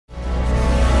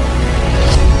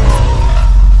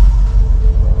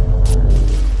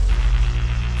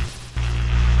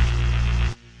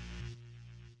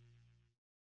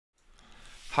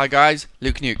Hi guys,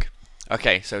 LukeNuke.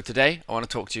 Okay, so today I want to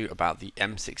talk to you about the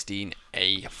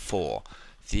M16A4,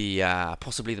 the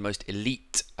possibly the most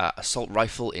elite assault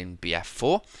rifle in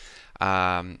BF4,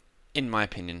 in my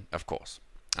opinion, of course.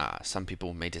 Some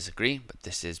people may disagree, but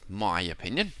this is my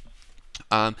opinion.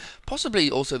 Possibly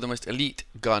also the most elite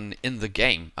gun in the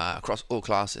game across all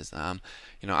classes. I'm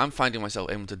finding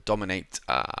myself able to dominate.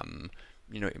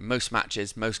 Most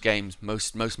matches, most games,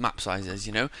 most map sizes.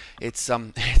 It's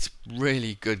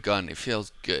really good gun. It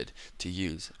feels good to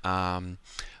use.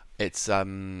 It's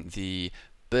the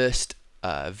burst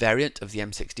variant of the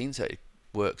M16, so it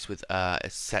works with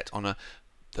it's set on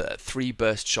the 3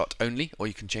 burst shot only, or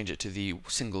you can change it to the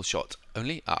single shot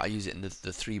only. I use it in the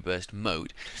 3 burst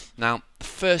mode. Now, the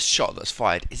first shot that's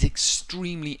fired is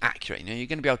extremely accurate. You're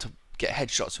going to be able to get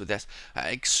headshots with this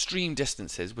at extreme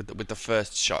distances with the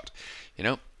first shot.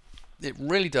 It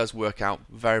really does work out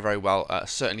very, very well,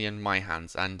 certainly in my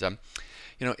hands. And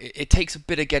it takes a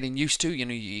bit of getting used to.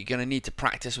 You're going to need to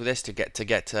practice with this to get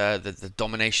the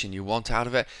domination you want out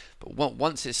of it. But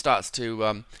once it starts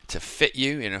to fit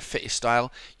you, fit your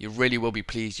style, you really will be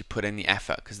pleased you put in the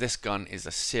effort, because this gun is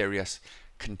a serious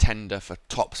contender for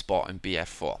top spot in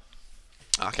BF4.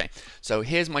 Okay, so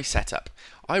here's my setup.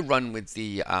 I run with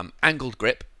the angled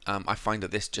grip. I find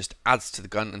that this just adds to the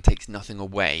gun and takes nothing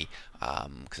away,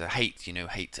 because I hate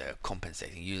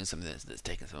compensating, using something that's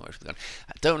taking something away from the gun.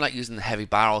 I don't like using the heavy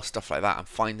barrel, stuff like that. I'm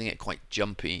finding it quite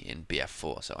jumpy in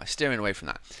BF4, so I'm steering away from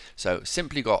that. So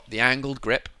simply got the angled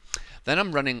grip. Then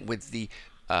I'm running with the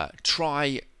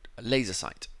tri laser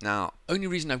sight. Now, only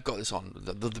reason I've got this on,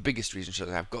 the biggest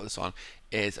reason I've got this on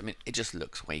is, it just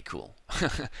looks way cool.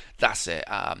 That's it.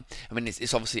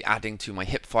 It's obviously adding to my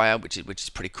hip fire, which is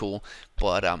pretty cool.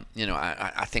 But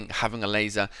I think having a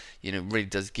laser, really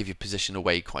does give your position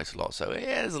away quite a lot. So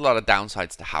yeah, there's a lot of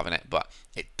downsides to having it, but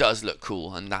it does look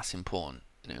cool, and that's important,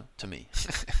 to me.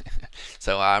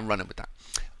 So I'm running with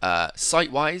that.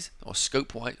 Sight-wise, or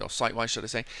scope-wise, or sight-wise, should I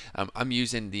say? I'm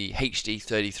using the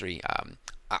HD33.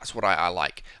 That's what I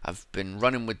like. I've been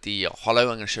running with the hollow.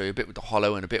 I'm going to show you a bit with the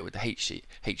hollow and a bit with the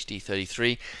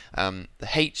HD33. The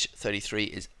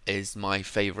H33 is my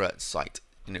favorite sight.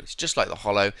 It's just like the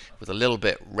hollow, with a little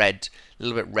bit red, a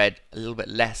little bit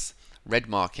less red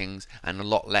markings, and a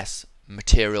lot less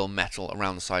metal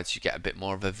around the sides, so you get a bit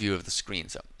more of a view of the screen.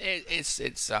 So it's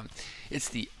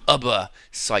the upper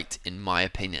sight, in my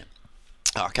opinion.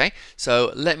 Okay,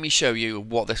 so let me show you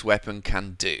what this weapon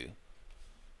can do.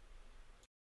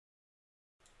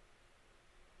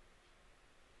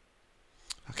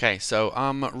 Okay, so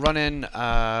I'm running, what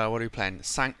are we playing?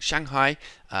 Shanghai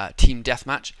Team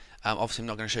Deathmatch. Obviously I'm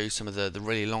not going to show you some of the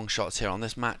really long shots here on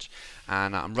this match.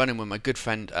 And I'm running with my good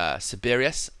friend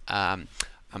saBirsiz. I'm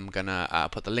going to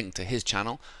put the link to his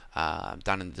channel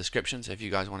down in the description, so if you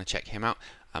guys want to check him out.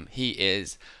 He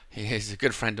is a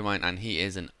good friend of mine, and he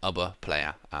is an UBBA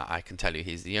player. I can tell you,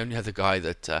 he's the only other guy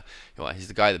that he's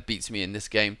the guy that beats me in this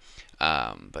game.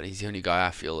 But he's the only guy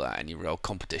I feel any real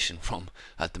competition from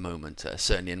at the moment,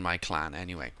 certainly in my clan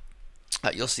anyway.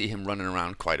 You'll see him running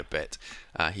around quite a bit.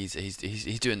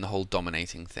 He's doing the whole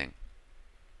dominating thing.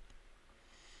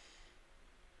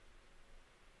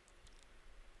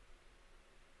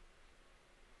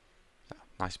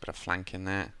 Nice bit of flank in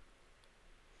there.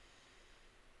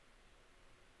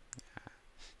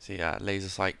 See, laser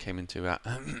sight came into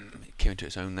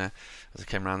its own there as I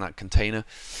came around that container.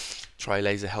 Tri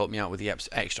laser helped me out with the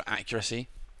extra accuracy.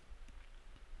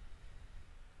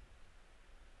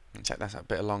 And check that's a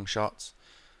bit of long shots.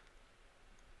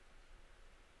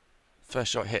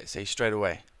 First shot hit, see, straight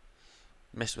away.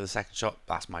 Missed with the second shot.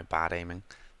 That's my bad aiming.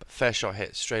 But first shot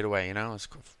hit straight away. It's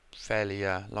a fairly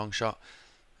long shot.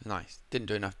 Nice. Didn't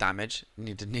do enough damage.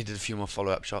 Needed a few more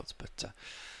follow-up shots, but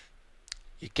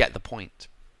you get the point.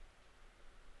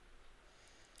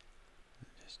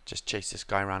 Just chase this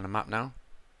guy around the map now.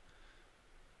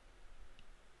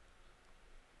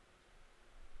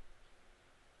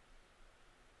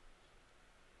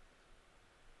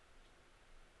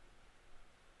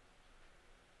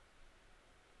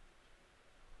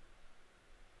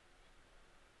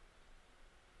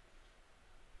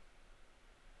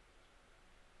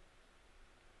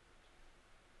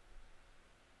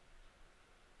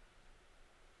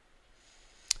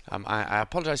 I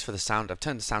apologise for the sound. I've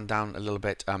turned the sound down a little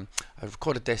bit. I've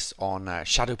recorded this on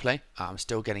Shadowplay. I'm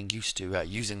still getting used to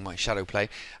using my Shadowplay,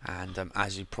 and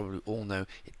as you probably all know,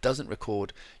 it doesn't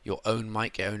record your own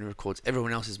mic. It only records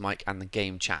everyone else's mic and the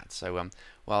game chat. So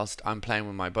whilst I'm playing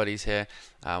with my buddies here,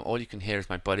 all you can hear is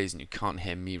my buddies, and you can't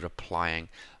hear me replying.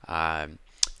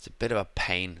 It's a bit of a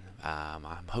pain. I'm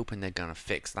hoping they're going to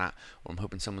fix that, or I'm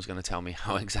hoping someone's going to tell me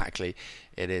how exactly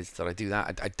it is that I do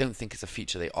that. I don't think it's a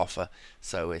feature they offer,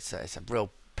 so it's a real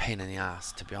pain in the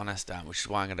ass, to be honest, which is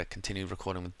why I'm going to continue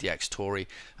recording with DxTory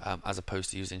as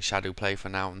opposed to using Shadowplay for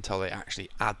now until they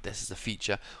actually add this as a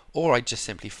feature, or I just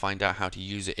simply find out how to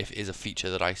use it if it is a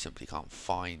feature that I simply can't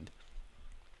find.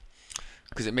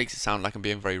 Because it makes it sound like I'm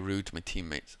being very rude to my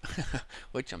teammates,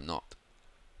 which I'm not.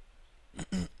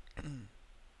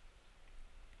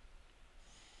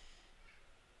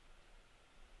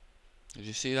 Did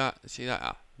you see that? See that?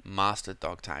 Ah, master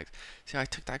dog tags. See, I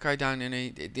took that guy down, and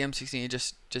the M16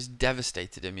 just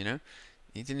devastated him. You know,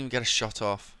 he didn't even get a shot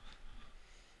off.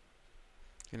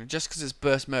 You know, just because it's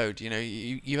burst mode, you know,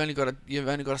 you've only got to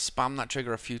spam that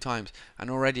trigger a few times,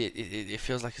 and already it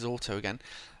feels like it's auto again.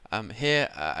 Here,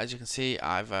 as you can see,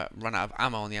 I've run out of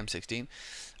ammo on the M16.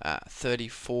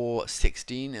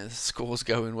 34-16. The score's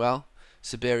going well.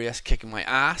 saBirsiz kicking my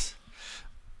ass,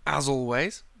 as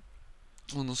always,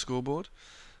 on the scoreboard.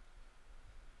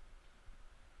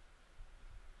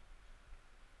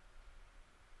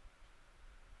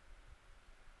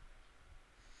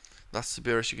 That's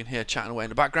saBirsiz, you can hear chatting away in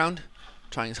the background,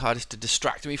 trying his hardest to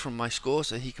distract me from my score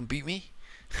so he can beat me.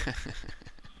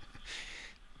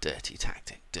 Dirty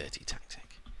tactic, dirty tactic.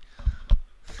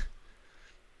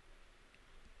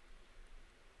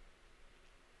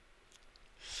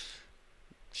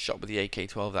 Shot with the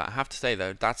AK-12. That I have to say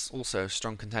though, that's also a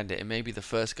strong contender. It may be the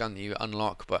first gun that you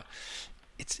unlock, but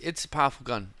it's a powerful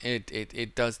gun.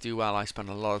 It does do well. I spent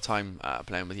a lot of time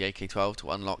playing with the AK-12 to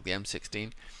unlock the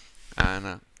M16,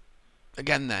 and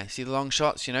again there, see the long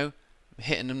shots, you know,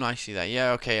 hitting them nicely there.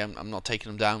 Yeah, okay, I'm not taking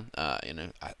them down. You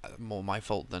know, more my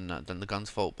fault than the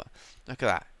gun's fault. But look at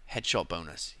that headshot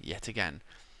bonus yet again.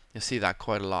 You'll see that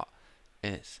quite a lot.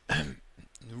 It's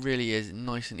it really is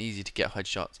nice and easy to get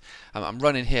headshots. I'm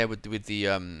running here with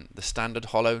the standard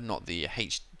holo, not the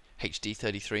HD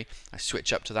 33. I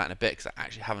switch up to that in a bit because I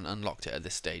actually haven't unlocked it at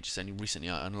this stage. It's only recently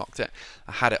I unlocked it.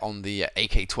 I had it on the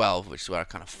AK-12, which is where I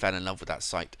kind of fell in love with that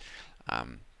sight.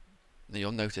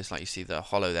 You'll notice, like you see the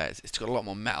holo there, it's got a lot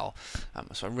more metal.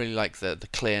 So I really like the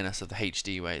clearness of the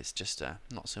HD, where it's just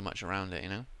not so much around it, you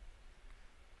know.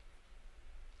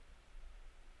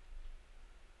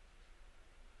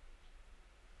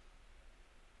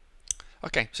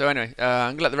 Okay, so anyway, I'm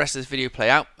going to let the rest of this video play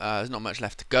out. There's not much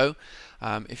left to go.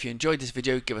 If you enjoyed this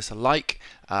video, give us a like.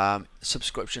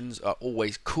 Subscriptions are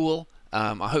always cool.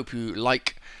 I hope you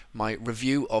like my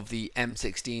review of the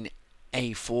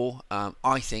M16A4.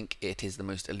 I think it is the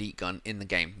most elite gun in the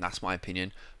game. That's my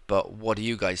opinion. But what do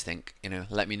you guys think? You know,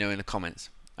 let me know in the comments.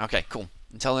 Okay, cool.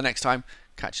 Until the next time,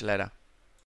 catch you later.